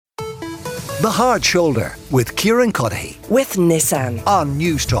The Hard Shoulder with Kieran with Nissan on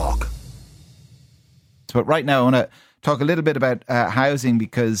News Talk. But right now I want to talk a little bit about housing,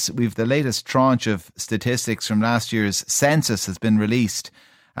 because we've the latest tranche of statistics from last year's census has been released,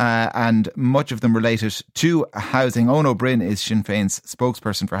 and much of them related to housing. Eoin Ó Broin is Sinn Féin's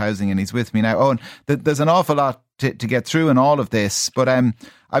spokesperson for housing, and he's with me now. Eoin, there's an awful lot to get through in all of this, but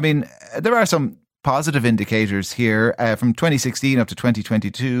I mean, there are some positive indicators here. From 2016 up to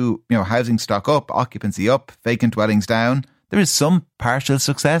 2022, housing stock up, occupancy up, vacant dwellings down. There is some partial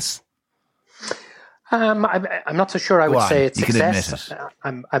success. I'm not so sure I would say it's you success. Can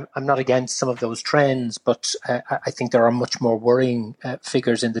admit it. I'm not against some of those trends, but I think there are much more worrying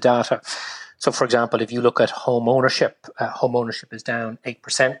figures in the data. So, for example, if you look at home ownership is down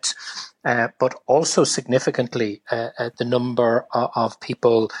 8%, but also significantly, the number of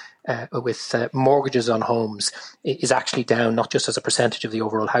people with mortgages on homes is actually down, not just as a percentage of the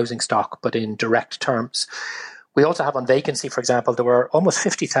overall housing stock, but in direct terms. We also have on vacancy, for example, there were almost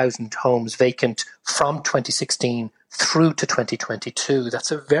 50,000 homes vacant from 2016 through to 2022. That's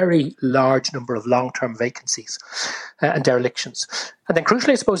a very large number of long-term vacancies and derelictions. And then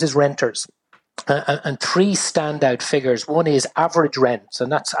crucially, I suppose, is renters. And three standout figures. One is average rents,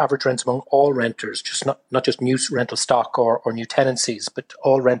 and that's average rents among all renters, just not just new rental stock or new tenancies, but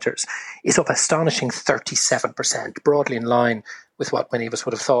all renters, is up astonishing 37%, broadly in line with what many of us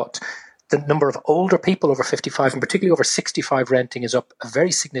would have thought. The number of older people over 55 and particularly over 65 renting is up a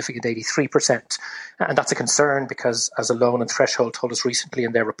very significant 83%. And that's a concern because, as Alone and Threshold told us recently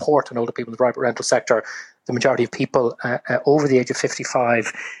in their report on older people in the private rental sector, the majority of people over the age of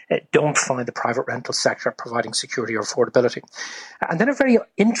 55 don't find the private rental sector providing security or affordability. And then a very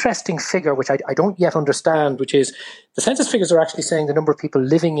interesting figure, which I don't yet understand, which is the census figures are actually saying the number of people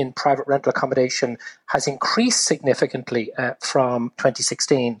living in private rental accommodation has increased significantly from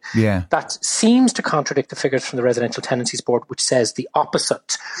 2016. Yeah. That seems to contradict the figures from the Residential Tenancies Board, which says the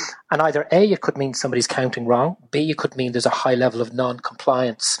opposite. And either A, it could mean somebody's counting wrong, B, it could mean there's a high level of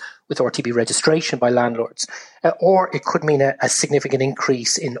non-compliance with RTB registration by landlords, or it could mean a significant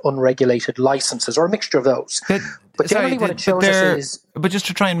increase in unregulated licences, or a mixture of those. But generally what it shows us is... But just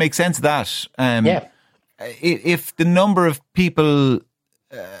to try and make sense of that, if the number of people,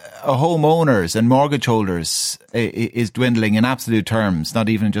 homeowners and mortgage holders is dwindling in absolute terms, not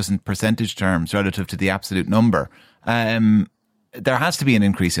even just in percentage terms relative to the absolute number, there has to be an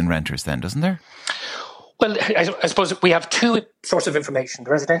increase in renters then, doesn't there? Well, I suppose we have two sources of information.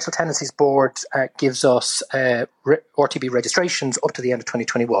 The Residential Tenancies Board gives us RTB registrations up to the end of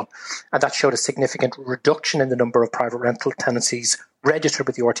 2021, and that showed a significant reduction in the number of private rental tenancies registered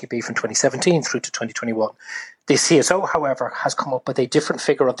with the RTB from 2017 through to 2021. The CSO, however, has come up with a different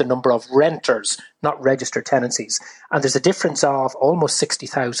figure of the number of renters, not registered tenancies, and there's a difference of almost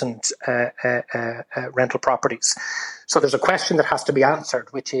 60,000 rental properties. So there's a question that has to be answered,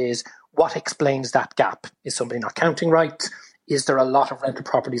 which is, what explains that gap? Is somebody not counting right? Is there a lot of rental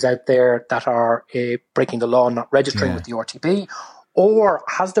properties out there that are breaking the law and not registering with the RTB? Or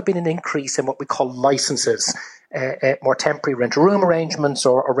has there been an increase in what we call licences, more temporary rental room arrangements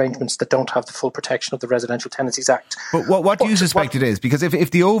or arrangements that don't have the full protection of the Residential Tenancies Act? But what do you suspect it is? Because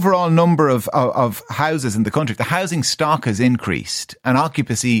if the overall number of houses in the country, the housing stock has increased and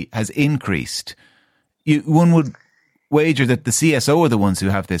occupancy has increased, one would wager that the CSO are the ones who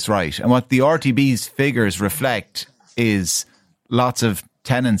have this right. And what the RTB's figures reflect is lots of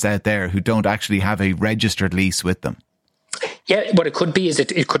tenants out there who don't actually have a registered lease with them. Yeah, what it could be is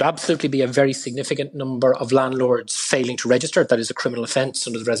it could absolutely be a very significant number of landlords failing to register. That is a criminal offence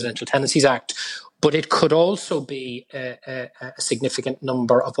under the Residential Tenancies Act. But it could also be a significant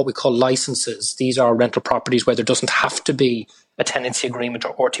number of what we call licences. These are rental properties where there doesn't have to be a tenancy agreement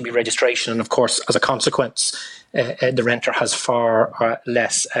or RTB registration. And of course, as a consequence, the renter has far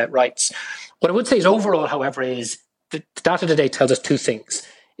less rights. What I would say is overall, however, is the data today tells us two things.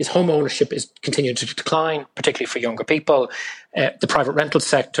 Is home ownership is continuing to decline, particularly for younger people. The private rental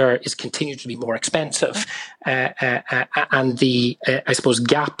sector is continuing to be more expensive. And the, I suppose,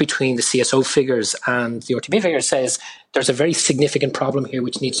 gap between the CSO figures and the RTB figures says there's a very significant problem here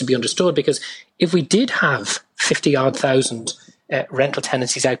which needs to be understood, because if we did have 50-odd thousand rental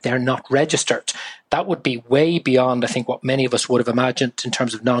tenancies out there not registered, that would be way beyond, I think, what many of us would have imagined in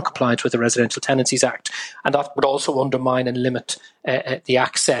terms of non-compliance with the Residential Tenancies Act. And that would also undermine and limit the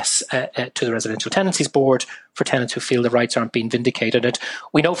access to the Residential Tenancies Board for tenants who feel their rights aren't being vindicated. And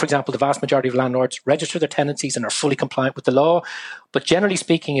we know, for example, the vast majority of landlords register their tenancies and are fully compliant with the law. But generally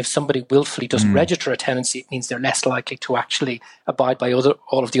speaking, if somebody willfully doesn't register a tenancy, it means they're less likely to actually abide by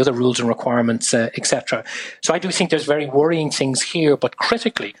all of the other rules and requirements, etc. So I do think there's very worrying things here, but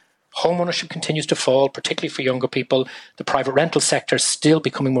critically, Home ownership continues to fall, particularly for younger people. The private rental sector is still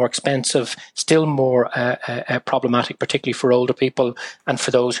becoming more expensive, still more problematic, particularly for older people and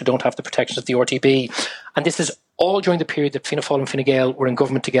for those who don't have the protections of the RTB. And this is all during the period that Fianna Fáil and Fine Gael were in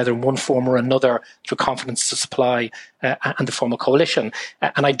government together in one form or another through confidence to supply and the formal coalition.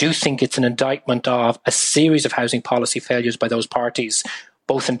 And I do think it's an indictment of a series of housing policy failures by those parties,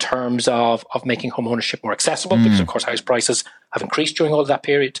 both in terms of making home ownership more accessible, because of course house prices have increased during all of that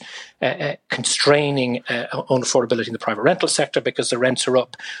period, constraining own affordability in the private rental sector because the rents are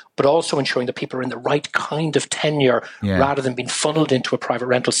up, but also ensuring that people are in the right kind of tenure rather than being funneled into a private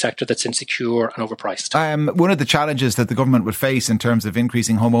rental sector that's insecure and overpriced. One of the challenges that the government would face in terms of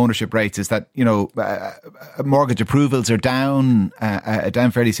increasing home ownership rates is that, mortgage approvals are down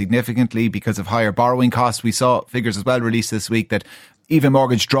fairly significantly because of higher borrowing costs. We saw figures as well released this week that even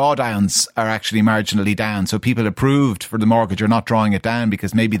mortgage drawdowns are actually marginally down. So people approved for the mortgage are not drawing it down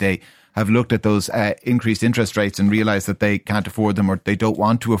because maybe they have looked at those increased interest rates and realised that they can't afford them or they don't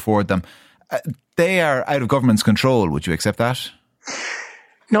want to afford them. They are out of government's control. Would you accept that?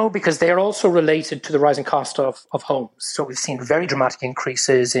 No, because they are also related to the rising cost of homes. So we've seen very dramatic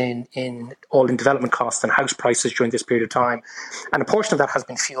increases in development costs and house prices during this period of time. And a portion of that has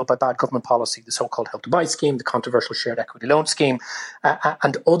been fueled by bad government policy, the so-called Help to Buy scheme, the controversial shared equity loan scheme,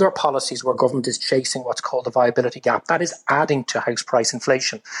 and other policies where government is chasing what's called the viability gap. That is adding to house price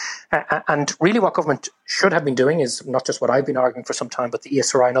inflation. And really what government should have been doing is not just what I've been arguing for some time, but the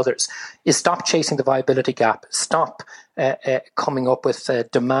ESRI and others, is stop chasing the viability gap, stop coming up with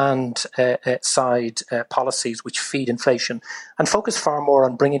demand side policies which feed inflation, and focus far more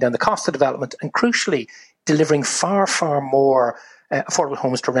on bringing down the cost of development and, crucially, delivering far, far more affordable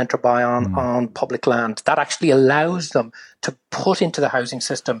homes to rent or buy on public land. That actually allows them to put into the housing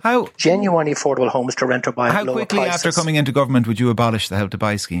system genuinely affordable homes to rent or buy at lower prices. How quickly after coming into government would you abolish the Help to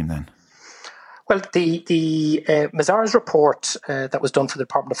Buy scheme then? Well, the Mazars report that was done for the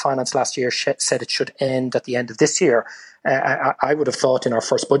Department of Finance last year said it should end at the end of this year. I would have thought in our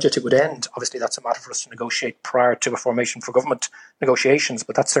first budget it would end. Obviously, that's a matter for us to negotiate prior to a formation for government negotiations,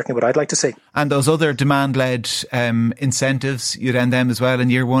 but that's certainly what I'd like to see. And those other demand-led incentives, you'd end them as well in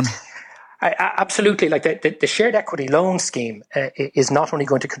year one? Absolutely. Like the shared equity loan scheme is not only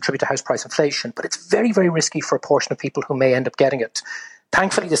going to contribute to house price inflation, but it's very, very risky for a portion of people who may end up getting it.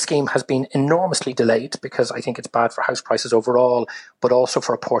 Thankfully, the scheme has been enormously delayed because I think it's bad for house prices overall, but also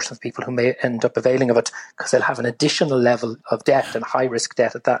for a portion of people who may end up availing of it because they'll have an additional level of debt and high-risk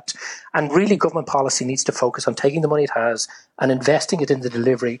debt at that. And really, government policy needs to focus on taking the money it has and investing it in the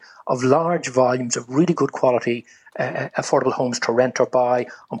delivery of large volumes of really good quality affordable homes to rent or buy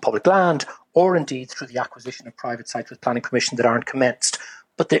on public land, or indeed through the acquisition of private sites with planning permission that aren't commenced.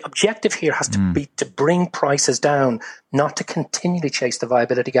 But the objective here has to be to bring prices down, not to continually chase the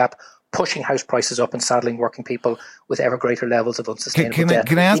viability gap, pushing house prices up and saddling working people with ever greater levels of unsustainable debt.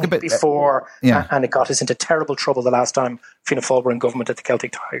 Can I ask a bit before? And it got us into terrible trouble the last time Fianna Fáil were in government at the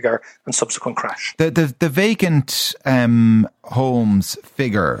Celtic Tiger and subsequent crash. The vacant homes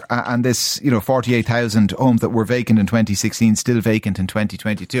figure and this 48,000 homes that were vacant in 2016 still vacant in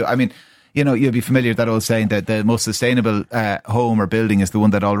 2022. I mean, you'll be familiar with that old saying that the most sustainable home or building is the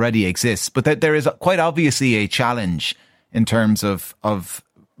one that already exists. But that there is quite obviously a challenge in terms of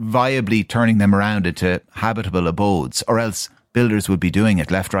viably turning them around into habitable abodes, or else builders would be doing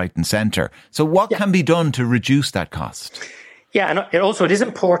it left, right and centre. So what can be done to reduce that cost? Yeah, and it is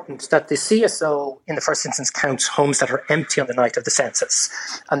important that the CSO in the first instance counts homes that are empty on the night of the census.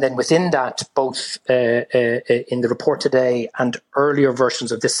 And then within that, both in the report today and earlier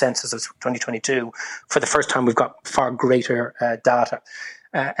versions of this census of 2022, for the first time we've got far greater data.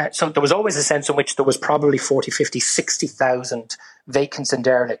 So there was always a sense in which there was probably 40, 50, 60,000 vacants and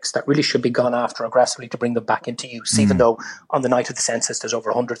derelicts that really should be gone after aggressively to bring them back into use, even though on the night of the census there's over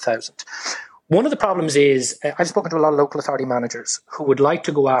 100,000. One of the problems is I've spoken to a lot of local authority managers who would like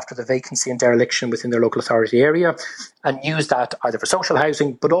to go after the vacancy and dereliction within their local authority area and use that either for social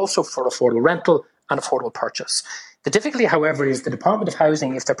housing, but also for affordable rental and affordable purchase. The difficulty, however, is the Department of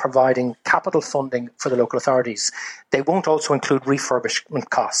Housing, if they're providing capital funding for the local authorities, they won't also include refurbishment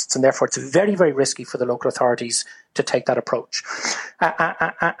costs. And therefore, it's very, very risky for the local authorities to take that approach.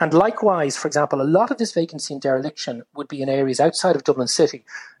 And likewise, for example, a lot of this vacancy and dereliction would be in areas outside of Dublin City,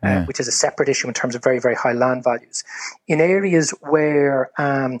 which is a separate issue in terms of very, very high land values. In areas where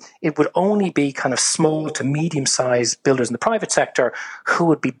it would only be kind of small to medium-sized builders in the private sector who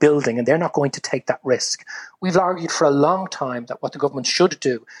would be building, and they're not going to take that risk. We've argued for a long time that what the government should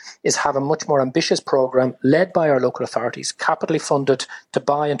do is have a much more ambitious programme led by our local authorities, capitally funded to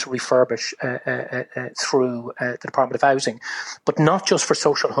buy and to refurbish through Department of Housing, but not just for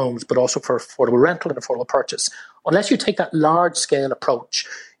social homes, but also for affordable rental and affordable purchase. Unless you take that large-scale approach,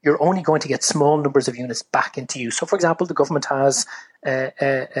 you're only going to get small numbers of units back into use. So, for example, the government has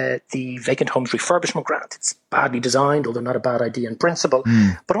the Vacant Homes Refurbishment Grant. It's badly designed, although not a bad idea in principle,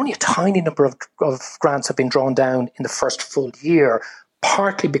 but only a tiny number of grants have been drawn down in the first full year,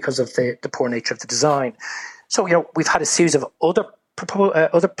 partly because of the poor nature of the design. So, we've had a series of other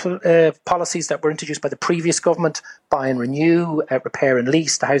policies that were introduced by the previous government: buy and renew, repair and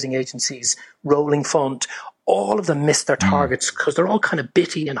lease, the housing agency's rolling fund. All of them missed their targets because they're all kind of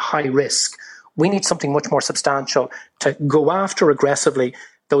bitty and high risk. We need something much more substantial to go after aggressively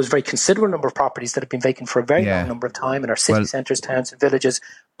those very considerable number of properties that have been vacant for a very long number of time in our city centres, towns and villages.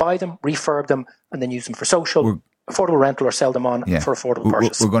 Buy them, refurb them, and then use them for social, affordable rental, or sell them on for affordable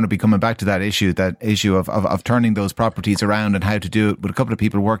purchase. We're going to be coming back to that issue of turning those properties around and how to do it with a couple of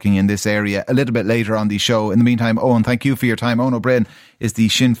people working in this area a little bit later on the show. In the meantime, Eoin, thank you for your time. Eoin Ó Broin is the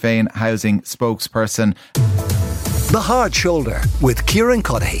Sinn Féin housing spokesperson. The Hard Shoulder with Kieran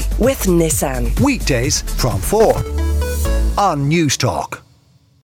with Nissan. Weekdays from 4 on News Talk.